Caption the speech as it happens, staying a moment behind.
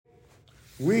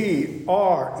We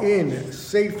are in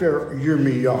Sefer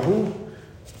Yirmiyahu,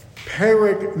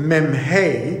 Perek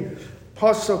Memhei,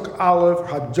 Pasuk Aleph,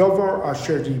 Hadavar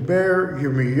Asher Diber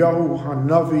Yirmiyahu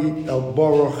Hanavi El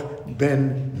Baruch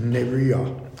Ben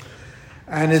Neriah.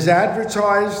 And as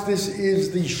advertised, this is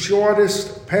the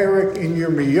shortest Perek in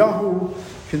Yirmiyahu,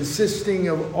 consisting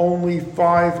of only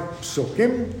 5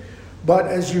 psukim. But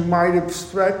as you might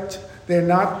expect, they're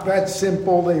not that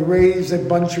simple. They raise a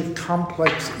bunch of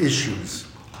complex issues.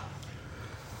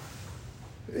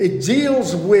 It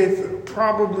deals with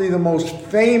probably the most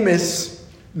famous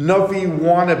Navi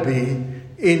wannabe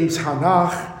in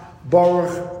Tanakh,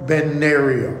 Baruch ben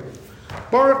Neriah.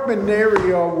 Baruch ben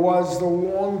Neriah was the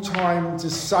longtime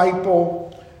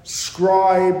disciple,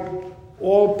 scribe,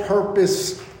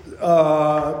 all-purpose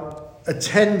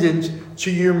attendant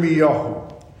to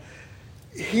Yirmiyahu.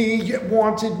 He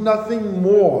wanted nothing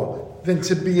more than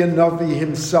to be a Navi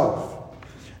himself.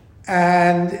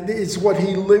 And it's what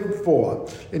he lived for.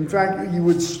 In fact, you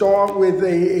would start with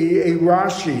a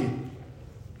Rashi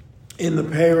in the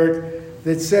Perek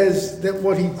that says that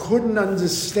what he couldn't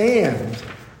understand,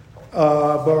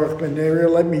 Baruch ben Neriah,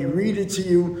 let me read it to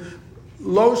you.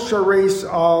 Lo shares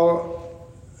al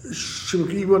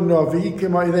shuriva navi,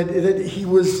 that he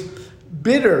was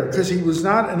bitter because he was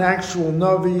not an actual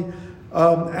Navi.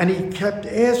 And he kept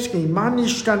asking, Ma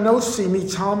nishtanosi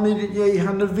mitalmidei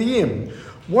hanavim?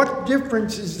 What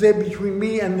difference is there between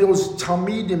me and those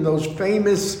Talmidim, those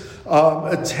famous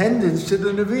attendants to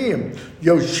the Nevi'im?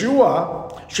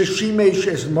 Yoshua, Sheshimesh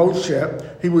es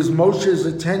Moshe, he was Moshe's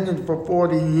attendant for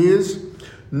 40 years.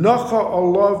 Nacha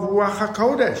olav Ruach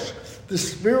HaKodesh, the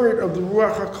spirit of the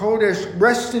Ruach HaKodesh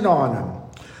rested on him.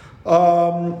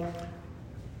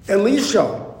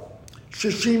 Elisha,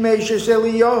 Sheshimesh es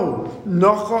Eliyahu,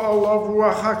 Nacha olav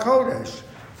Ruach HaKodesh.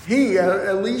 He,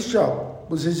 Elisha,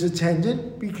 was his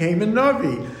attendant, became a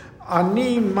Navi.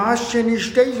 Ani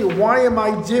mashenishtezi. Why am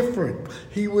I different?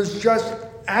 He was just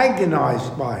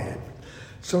agonized by it.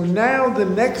 So now the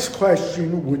next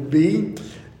question would be,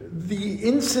 the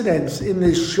incidents in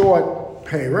this short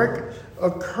Perek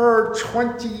occurred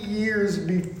 20 years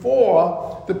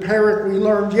before the Perek we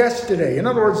learned yesterday. In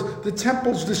other words, the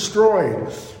temple's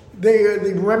destroyed.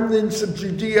 The remnants of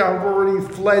Judea have already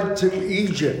fled to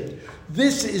Egypt.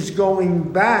 This is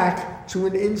going back to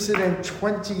an incident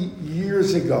 20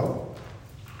 years ago.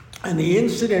 And the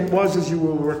incident was, as you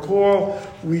will recall,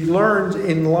 we learned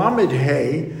in Lamed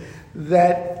Hay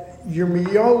that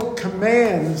Yirmiyahu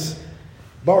commands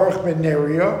Baruch ben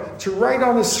Neriah to write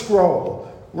on a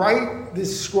scroll. Write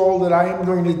this scroll that I am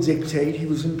going to dictate. He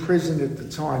was in prison at the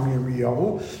time,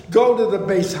 Yirmiyahu. Go to the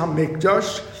Beis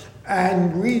HaMikdash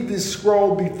and read this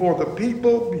scroll before the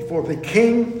people, before the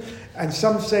king. And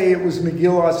some say it was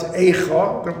Megillas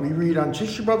Eicha that we read on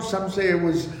Tisha B'Av. Some say it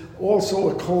was also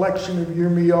a collection of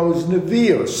Yirmiyahu's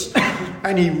Nevi'os.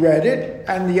 And he read it,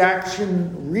 and the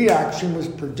reaction was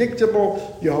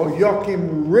predictable.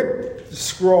 Yehoiakim ripped the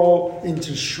scroll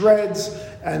into shreds,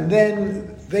 and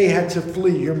then they had to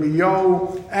flee.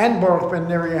 Yirmiyahu and Baruch ben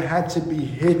Neriah had to be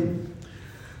hidden.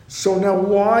 So now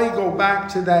why go back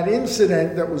to that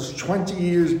incident that was 20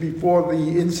 years before the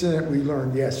incident we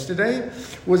learned yesterday?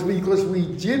 Was because we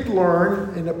did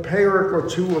learn in a Perek or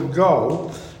two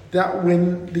ago that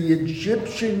when the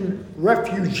Egyptian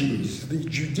refugees, the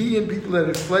Judean people that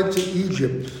had fled to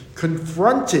Egypt,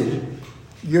 confronted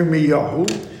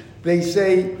Yirmiyahu, they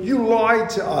say, you lied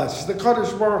to us. The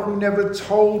Kadosh Baruch Hu never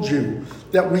told you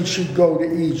that we should go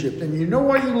to Egypt. And you know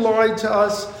why you lied to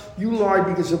us? You lied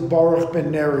because of Baruch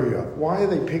ben Neriah. Why are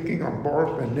they picking on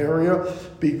Baruch ben Neriah?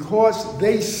 Because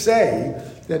they say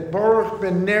that Baruch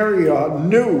ben Neriah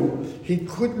knew he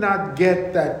could not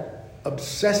get that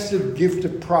obsessive gift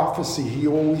of prophecy he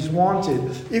always wanted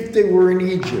if they were in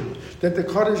Egypt. That the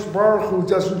Kadosh Baruch Hu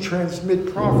doesn't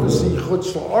transmit prophecy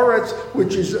chutz la'aretz,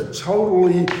 which is a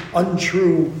totally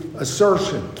untrue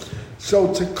assertion.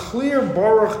 So to clear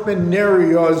Baruch ben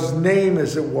Neriah's name,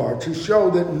 as it were, to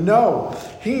show that no,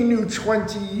 he knew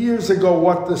 20 years ago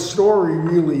what the story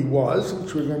really was,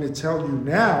 which we're going to tell you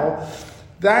now,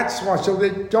 that's why. So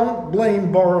they don't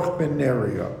blame Baruch ben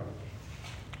Neriah.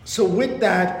 So with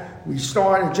that, we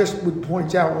start, and just would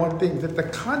point out one thing, that the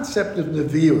concept of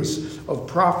Nevi'us, of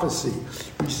prophecy,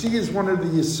 we see as one of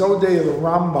the Yesodei of the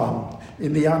Rambam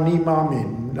in the Ani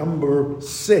Mamin, number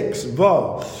 6,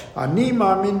 Vav. Ani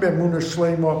Mamin be'emunah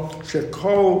shlema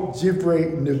shekol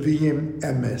divrei nevi'im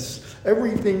emes.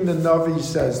 Everything the Navi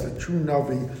says, the true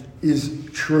Navi, is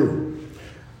true.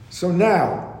 So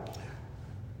now,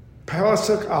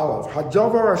 Pasuk Aleph,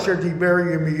 Hadavar asher diber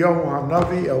Yirmiyahu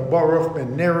hanavi el Baruch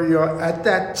ben Neriah. At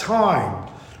that time,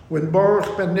 when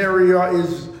Baruch ben Neriah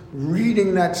is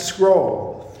reading that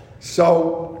scroll.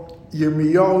 So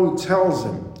Yirmiyahu tells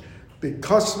him,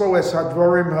 B'kosvo es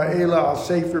hadvarim ha'ela al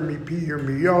sefer mipi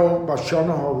Yirmiyahu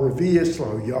b'shana ha'revius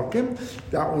l'Yoyakim.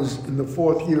 That was in the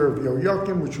 4th year of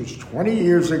Yoyakim, which was 20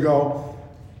 years ago.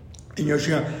 In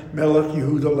Yoshia Melech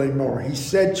Yehuda Lemor, he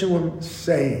said to him,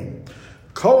 saying,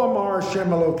 Ko amar Hashem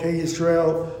Elokei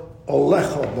Yisrael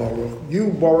Olecha Baruch,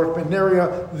 you Baruch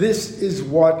Beneria, this is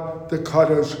what the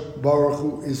Kadosh Baruch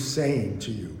Hu is saying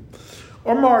to you.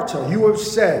 Or Marta, you have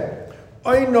said,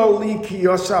 Oino li ki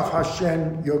Yosaf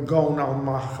Hashem Yogon al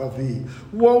Machavi.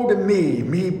 Woe to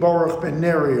me Baruch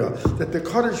Beneria, that the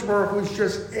Kadosh Baruch Hu is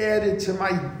just added to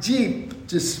my deep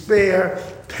despair,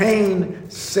 pain,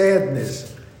 sadness.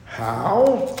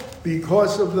 How?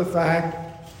 Because of the fact,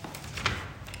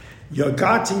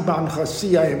 Yagati ban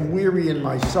chasi, I am weary in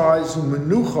my size.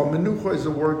 Menucha is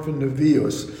a word for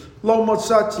nevius. Lo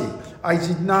motzati, I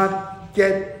did not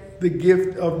get the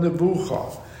gift of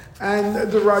nevucha. And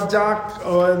the Radak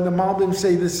and the Malbim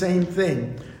say the same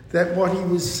thing. That what he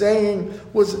was saying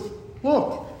was,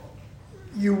 look,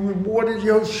 you rewarded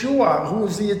Yoshua, who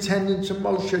was the attendant to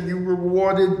Moshe.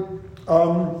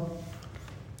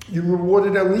 You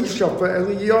rewarded Elisha for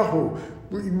Eliyahu.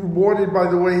 Rewarded, by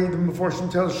the way, the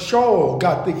Meforshim tells, Shaul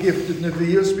got the gift of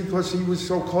Nevius because he was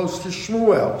so close to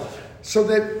Shmuel. So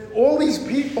that all these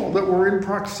people that were in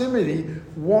proximity,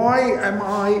 why am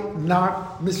I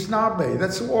not misnabe?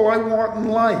 That's all I want in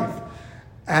life.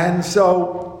 And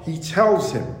so he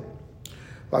tells him,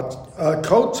 but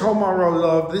Ko Tomar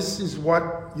Olav, this is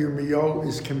what Yirmiyahu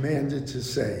is commanded to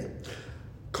say.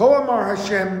 Ko Amar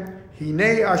Hashem,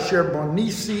 Hine Asher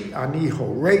Bonisi Ani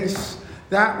Hores,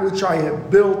 that which I have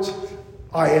built,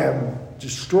 I am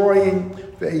destroying.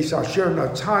 Ve'es Asher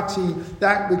Natati,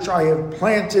 that which I have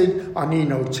planted, Ani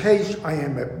Notesh, I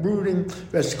am uprooting.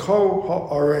 Veskol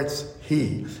Haaretz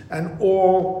He, and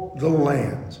all the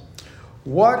land.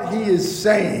 What he is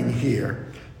saying here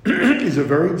is a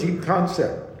very deep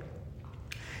concept.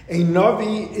 A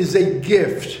Navi is a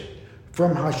gift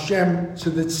from Hashem to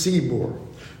the Tzibur.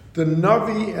 The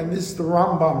Navi, and this the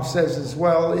Rambam says as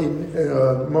well in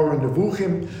Moreh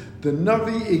Nevuchim, the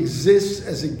Navi exists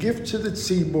as a gift to the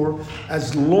Tzibur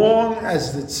as long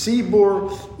as the Tzibur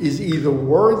is either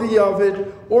worthy of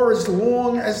it or as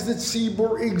long as the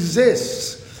Tzibur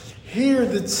exists. Here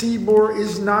the Tzibur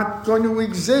is not going to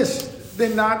exist.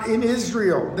 They're not in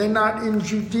Israel. They're not in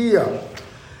Judea.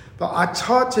 And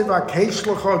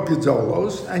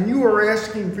you are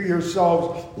asking for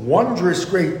yourselves wondrous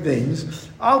great things.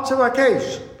 Al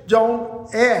tavakesh,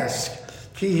 don't ask.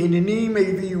 I am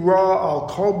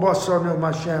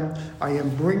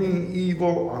bringing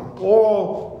evil on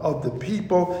all of the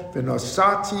people.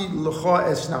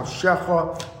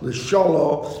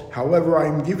 However, I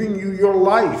am giving you your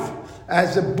life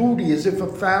as a booty, as if a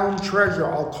found treasure.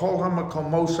 I'll call him a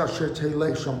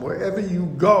wherever you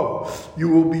go, you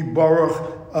will be Baruch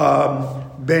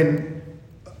ben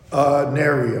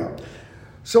Neria.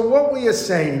 So what we are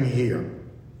saying here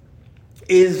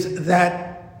is that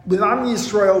with Am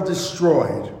Yisrael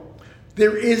destroyed,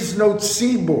 there is no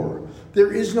tzibur.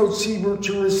 There is no tzibur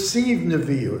to receive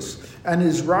nevius. And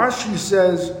as Rashi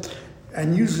says,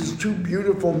 and uses two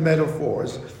beautiful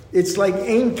metaphors, it's like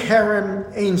ein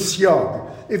kerem, ein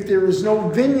syag. If there is no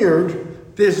vineyard,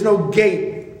 there's no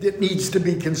gate that needs to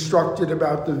be constructed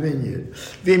about the vineyard.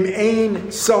 Vim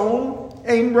ein sown,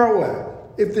 ein roeh.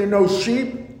 If there are no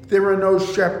sheep, there are no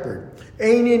shepherd. The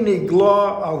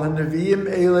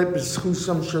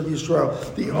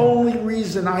only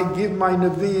reason I give my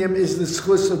Nevi'im is the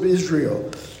schus of Israel.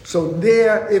 So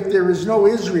there, if there is no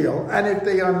Israel, and if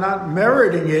they are not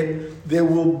meriting it, there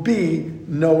will be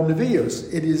no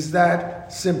Nevi'us. It is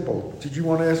that simple. Did you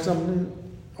want to ask something?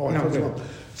 Oh, no.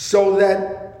 So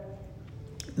that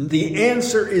the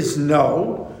answer is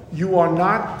no. You are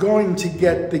not going to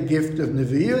get the gift of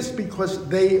Nevi'us because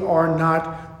they are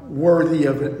not worthy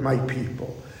of it, my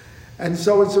people. And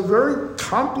so it's a very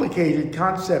complicated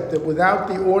concept that without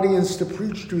the audience to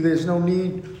preach to, there's no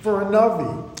need for a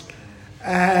Navi.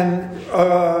 And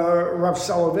Rav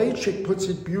Soloveitchik puts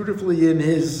it beautifully in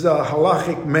his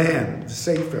Halachic Man, the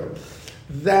Sefer,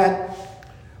 that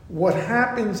what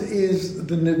happens is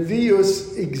the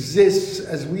Nevi'us exists,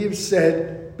 as we have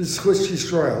said, b'schus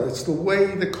Yisrael. It's the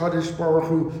way the Kadosh Baruch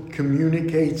Hu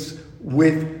communicates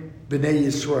with B'nai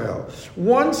Yisrael.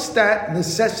 Once that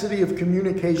necessity of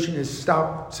communication is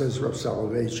stopped, says Rav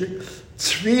Soloveitchik,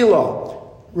 Tefillah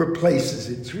replaces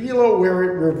it. Tefillah, where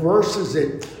it reverses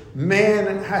it,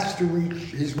 man has to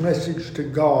reach his message to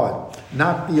God,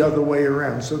 not the other way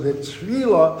around. So that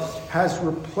Tefillah has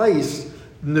replaced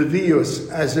Nevi'us,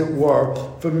 as it were,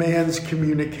 for man's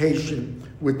communication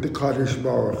with the Kadosh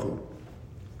Baruch Hu.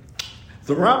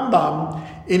 The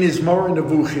Rambam, in his Moreh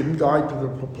Nevuchim, Guide to the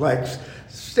Perplexed,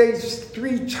 states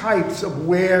three types of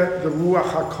where the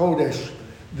Ruach HaKodesh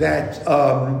that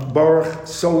Baruch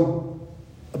so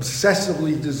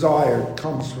obsessively desired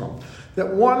comes from.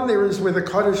 That one, there is where the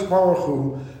Kadosh Baruch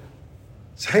Hu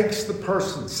takes the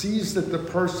person, sees that the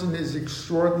person is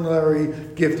extraordinarily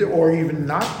gifted, or even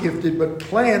not gifted, but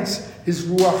plants his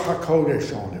Ruach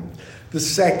HaKodesh on him. The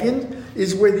second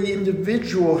is where the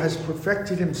individual has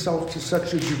perfected himself to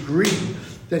such a degree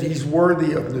that he's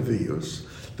worthy of Nevi'us.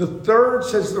 The third,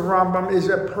 says the Rambam, is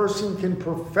a person can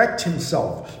perfect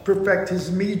himself, perfect his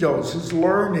midos, his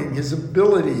learning, his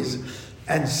abilities,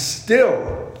 and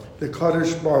still the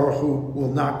Kadosh Baruch Hu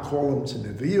will not call him to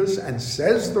Nevi'us, and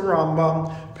says the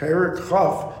Rambam, Perek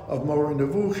Chaf of Moreh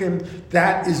Nevuchim,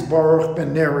 that is Baruch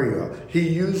ben Neriah. He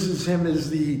uses him as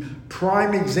the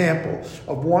prime example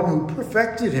of one who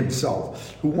perfected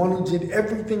himself, one who did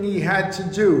everything he had to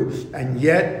do, and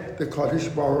yet the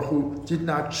Kadosh Baruch Hu did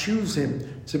not choose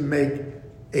him to make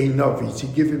a Navi, to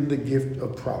give him the gift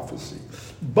of prophecy.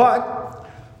 But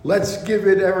let's give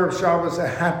it, Erev Shabbos, a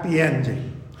happy ending.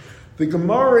 The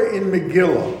Gemara in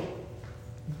Megillah,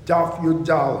 Daf Yud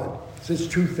Daled, says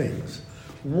two things.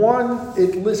 One,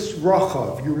 it lists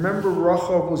Rachav. You remember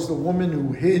Rachav was the woman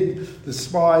who hid the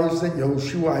spies that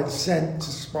Yehoshua had sent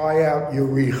to spy out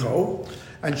Yericho,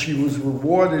 and she was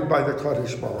rewarded by the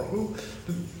Kadosh Baruch Hu.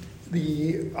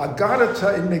 The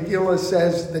Agadah in Megillah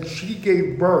says that she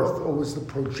gave birth, or was the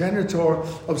progenitor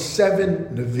of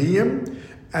 7 Nevi'im,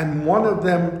 and one of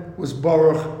them was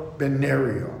Baruch ben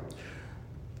Neriah.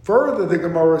 Further, the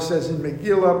Gemara says in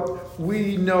Megillah,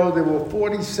 we know there were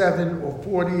 47 or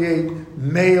 48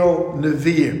 male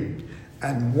Nevi'im,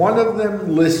 and one of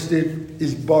them listed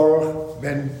is Baruch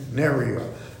ben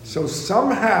Neriah. So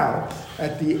somehow,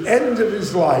 at the end of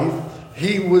his life,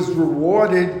 he was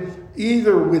rewarded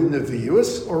either with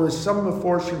Nevi'us, or as some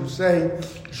Meforshim say,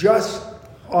 just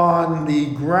on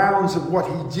the grounds of what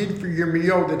he did for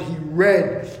Yirmiyahu, that he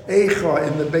read Eicha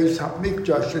in the Beis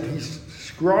HaMikdash, that he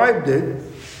scribed it,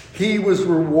 he was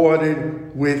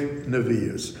rewarded with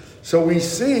Nevi'us. So we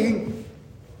see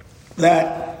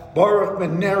that Baruch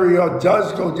ben Neriah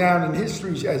does go down in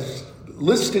history as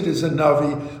listed as a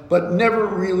Navi, but never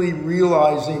really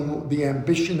realizing the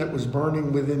ambition that was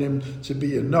burning within him to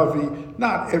be a Navi.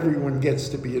 Not everyone gets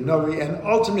to be a Navi, and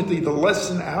ultimately the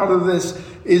lesson out of this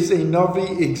is a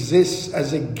Navi exists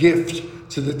as a gift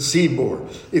to the Tzibur.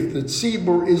 If the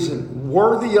Tzibur isn't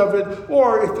worthy of it,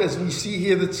 or if, as we see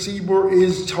here, the Tzibur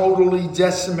is totally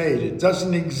decimated,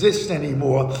 doesn't exist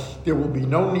anymore, there will be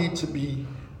no need to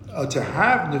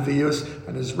have Nevi'us.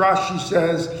 And as Rashi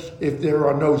says, if there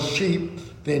are no sheep,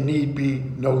 there need be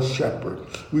no shepherd.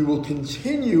 We will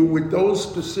continue with those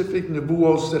specific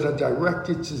nevuos that are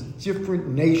directed to different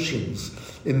nations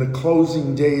in the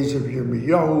closing days of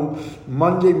Yirmiyahu,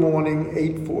 Monday morning,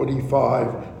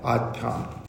 8:45, Ad Kan.